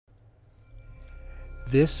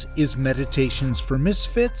This is Meditations for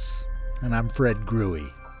Misfits, and I'm Fred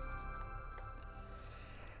Gruey.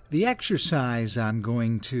 The exercise I'm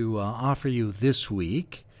going to offer you this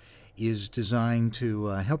week is designed to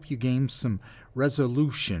help you gain some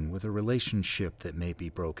resolution with a relationship that may be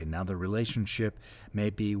broken. Now, the relationship may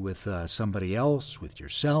be with somebody else, with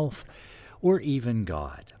yourself, or even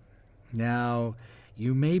God. Now,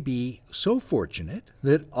 you may be so fortunate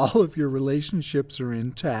that all of your relationships are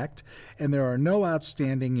intact and there are no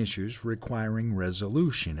outstanding issues requiring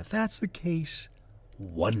resolution. If that's the case,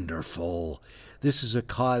 wonderful. This is a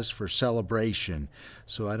cause for celebration,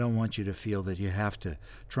 so I don't want you to feel that you have to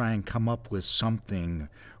try and come up with something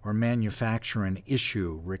or manufacture an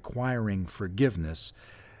issue requiring forgiveness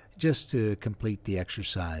just to complete the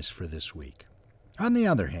exercise for this week. On the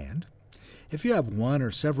other hand, if you have one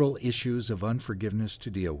or several issues of unforgiveness to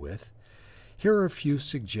deal with, here are a few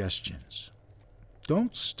suggestions.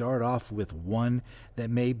 Don't start off with one that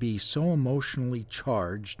may be so emotionally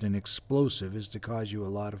charged and explosive as to cause you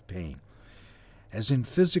a lot of pain. As in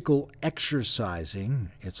physical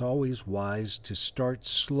exercising, it's always wise to start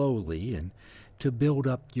slowly and to build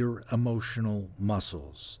up your emotional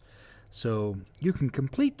muscles. So you can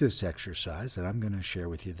complete this exercise that I'm going to share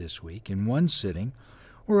with you this week in one sitting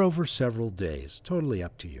or over several days, totally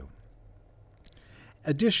up to you.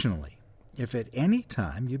 Additionally, if at any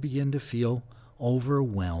time you begin to feel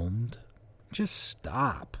overwhelmed, just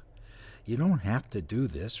stop. You don't have to do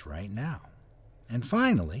this right now. And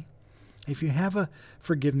finally, if you have a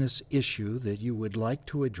forgiveness issue that you would like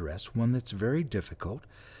to address, one that's very difficult,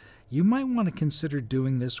 you might want to consider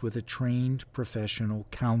doing this with a trained professional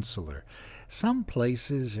counselor. Some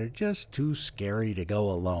places are just too scary to go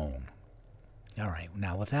alone. All right,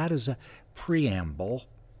 now with that as a preamble,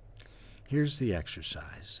 here's the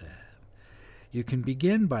exercise. You can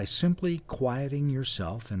begin by simply quieting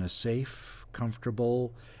yourself in a safe,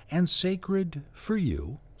 comfortable, and sacred for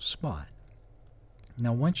you spot.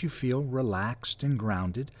 Now, once you feel relaxed and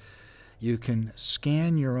grounded, you can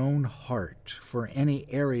scan your own heart for any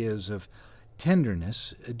areas of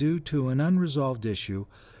tenderness due to an unresolved issue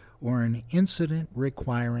or an incident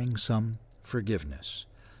requiring some forgiveness.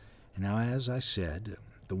 Now, as I said,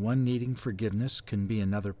 the one needing forgiveness can be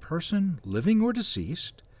another person, living or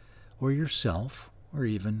deceased, or yourself, or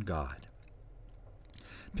even God.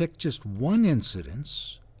 Pick just one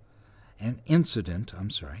incident, and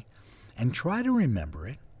try to remember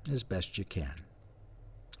it as best you can.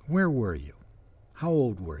 Where were you? How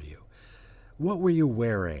old were you? What were you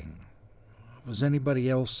wearing? Was anybody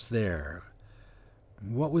else there?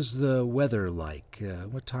 What was the weather like?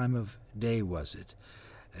 What time of day was it?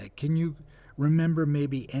 Can you remember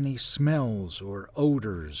maybe any smells or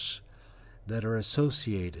odors that are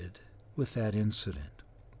associated with that incident?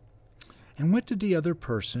 And what did the other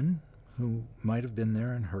person who might have been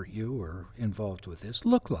there and hurt you or involved with this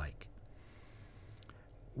look like?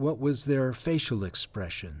 What was their facial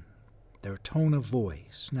expression, their tone of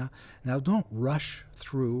voice? Now don't rush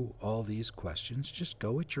through all these questions. Just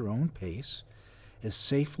go at your own pace, as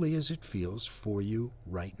safely as it feels for you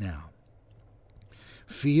right now.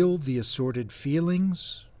 Feel the assorted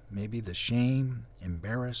feelings, maybe the shame,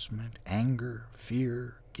 embarrassment, anger,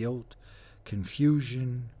 fear, guilt,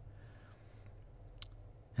 confusion.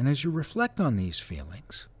 And as you reflect on these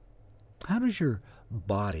feelings, how does your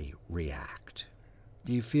body react?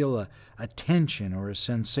 Do you feel a tension or a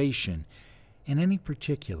sensation in any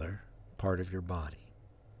particular part of your body?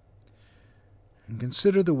 And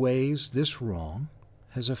consider the ways this wrong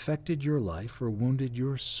has affected your life or wounded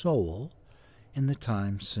your soul in the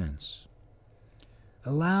time since.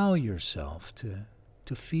 Allow yourself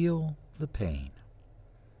to feel the pain.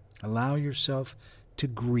 Allow yourself to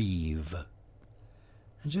grieve.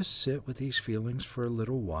 And just sit with these feelings for a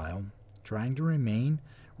little while, trying to remain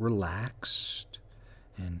relaxed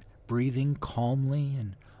and breathing calmly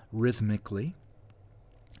and rhythmically.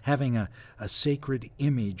 Having a sacred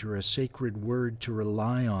image or a sacred word to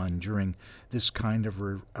rely on during this kind of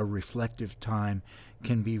a reflective time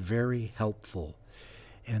can be very helpful.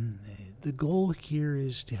 And the goal here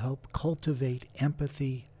is to help cultivate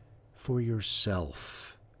empathy for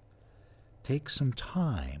yourself. Take some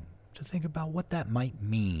time to think about what that might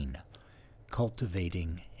mean,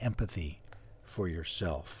 cultivating empathy for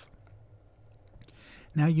yourself.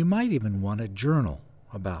 Now, you might even want to journal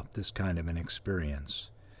about this kind of an experience.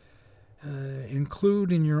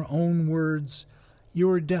 Include in your own words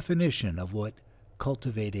your definition of what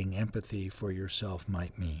cultivating empathy for yourself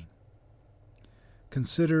might mean.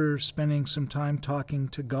 Consider spending some time talking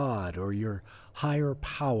to God or your higher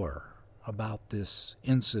power about this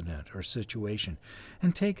incident or situation,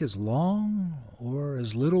 and take as long or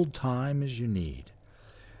as little time as you need.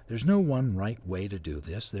 There's no one right way to do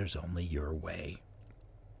this. There's only your way.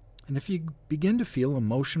 And if you begin to feel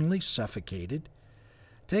emotionally suffocated,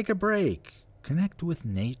 take a break. Connect with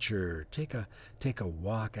nature. Take a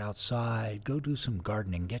walk outside. Go do some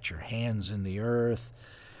gardening. Get your hands in the earth.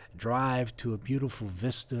 Drive to a beautiful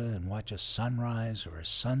vista and watch a sunrise or a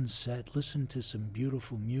sunset. Listen to some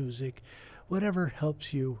beautiful music. Whatever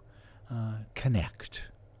helps you connect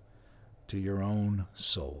to your own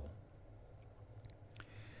soul.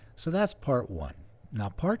 So that's part one. Now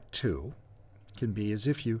part two can be as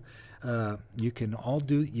if you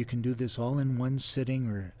can do this all in one sitting,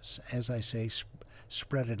 or as I say,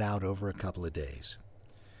 spread it out over a couple of days.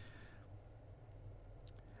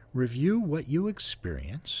 Review what you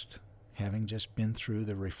experienced, having just been through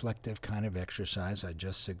the reflective kind of exercise I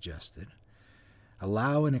just suggested.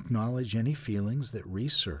 Allow and acknowledge any feelings that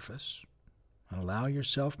resurface. Allow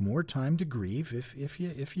yourself more time to grieve if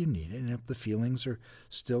you need it, and if the feelings are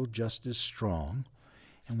still just as strong.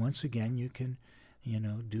 And once again, you can,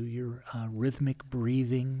 do your rhythmic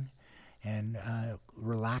breathing and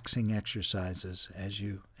relaxing exercises as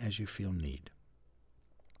you feel need.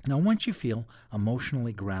 Now, once you feel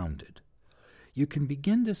emotionally grounded, you can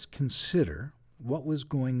begin to consider what was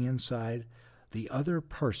going inside the other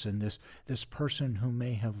person, this person who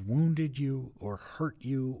may have wounded you or hurt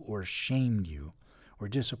you or shamed you or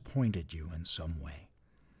disappointed you in some way.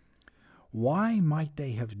 Why might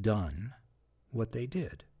they have done what they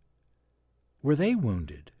did? Were they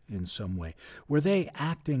wounded in some way? Were they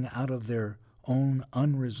acting out of their own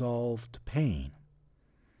unresolved pain?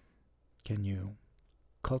 Can you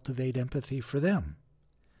cultivate empathy for them?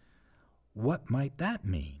 What might that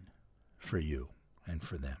mean for you and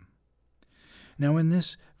for them? Now, in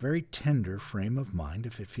this very tender frame of mind,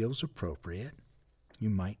 if it feels appropriate, you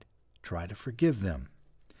might try to forgive them.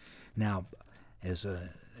 Now, as a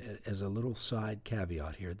little side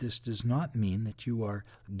caveat here, this does not mean that you are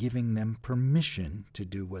giving them permission to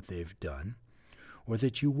do what they've done, or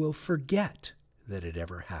that you will forget that it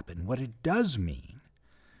ever happened. What it does mean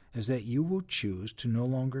is that you will choose to no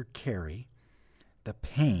longer carry the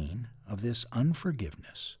pain of this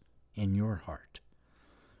unforgiveness in your heart.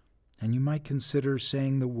 And you might consider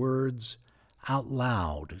saying the words out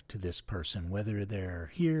loud to this person, whether they're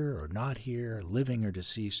here or not here, living or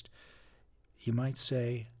deceased. You might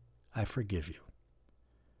say, I forgive you.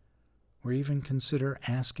 Or even consider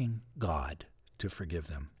asking God to forgive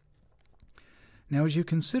them. Now, as you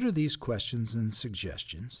consider these questions and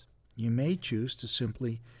suggestions, you may choose to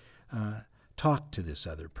simply talk to this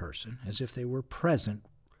other person as if they were present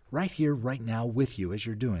right here, right now with you as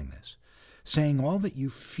you're doing this, saying all that you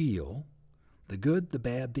feel, the good, the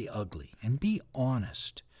bad, the ugly, and be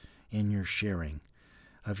honest in your sharing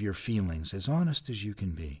of your feelings, as honest as you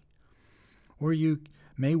can be. Or you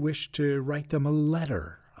may wish to write them a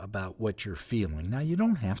letter about what you're feeling. Now, you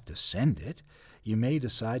don't have to send it. You may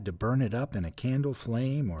decide to burn it up in a candle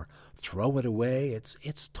flame or throw it away.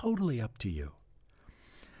 It's totally up to you.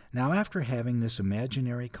 Now, after having this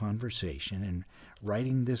imaginary conversation and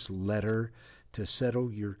writing this letter to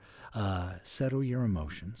settle your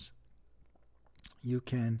emotions, you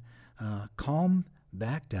can calm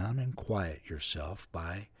back down and quiet yourself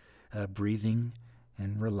by breathing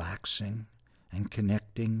and relaxing and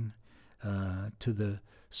connecting to the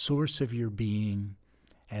source of your being,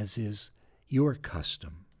 as is your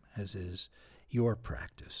custom, as is your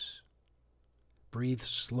practice. Breathe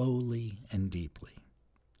slowly and deeply.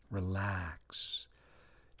 Relax.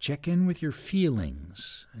 Check in with your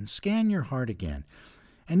feelings and scan your heart again.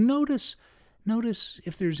 And notice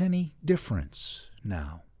if there's any difference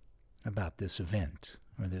now about this event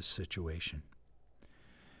or this situation.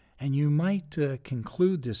 And you might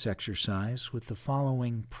conclude this exercise with the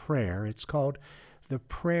following prayer. It's called the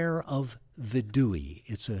Prayer of Vidui.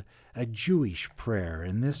 It's a Jewish prayer,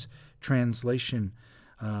 and this translation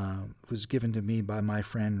was given to me by my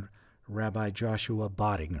friend Rabbi Joshua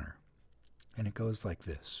Bodinger. And it goes like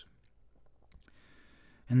this.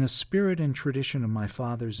 In the spirit and tradition of my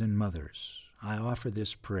fathers and mothers, I offer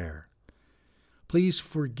this prayer. Please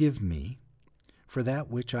forgive me for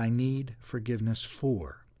that which I need forgiveness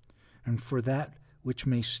for, and for that which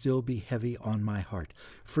may still be heavy on my heart.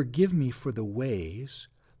 Forgive me for the ways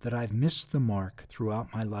that I've missed the mark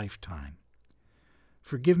throughout my lifetime.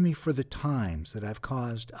 Forgive me for the times that I've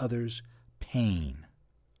caused others pain.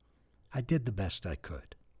 I did the best I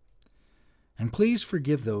could. And please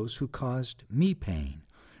forgive those who caused me pain.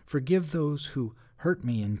 Forgive those who hurt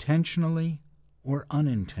me intentionally or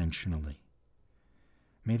unintentionally.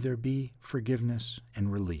 May there be forgiveness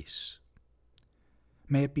and release.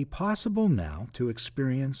 May it be possible now to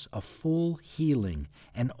experience a full healing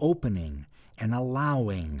and opening and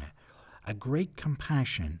allowing a great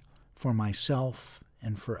compassion for myself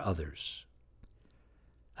and for others.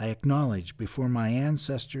 I acknowledge before my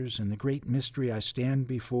ancestors and the great mystery I stand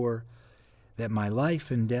before that my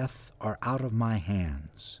life and death are out of my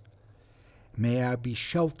hands. May I be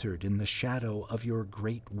sheltered in the shadow of your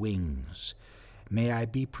great wings. May I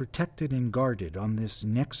be protected and guarded on this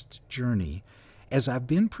next journey as I've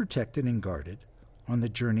been protected and guarded on the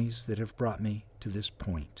journeys that have brought me to this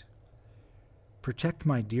point. Protect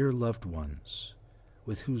my dear loved ones,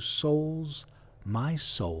 with whose souls my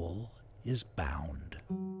soul is bound.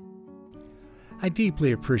 I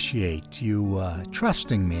deeply appreciate you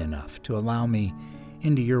trusting me enough to allow me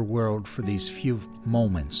into your world for these few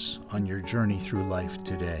moments on your journey through life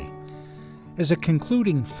today. As a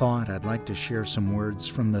concluding thought, I'd like to share some words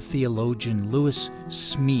from the theologian Lewis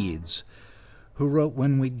Smedes, who wrote,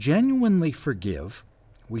 "When we genuinely forgive,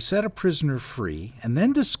 we set a prisoner free and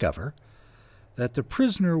then discover that the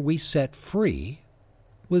prisoner we set free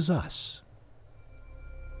was us."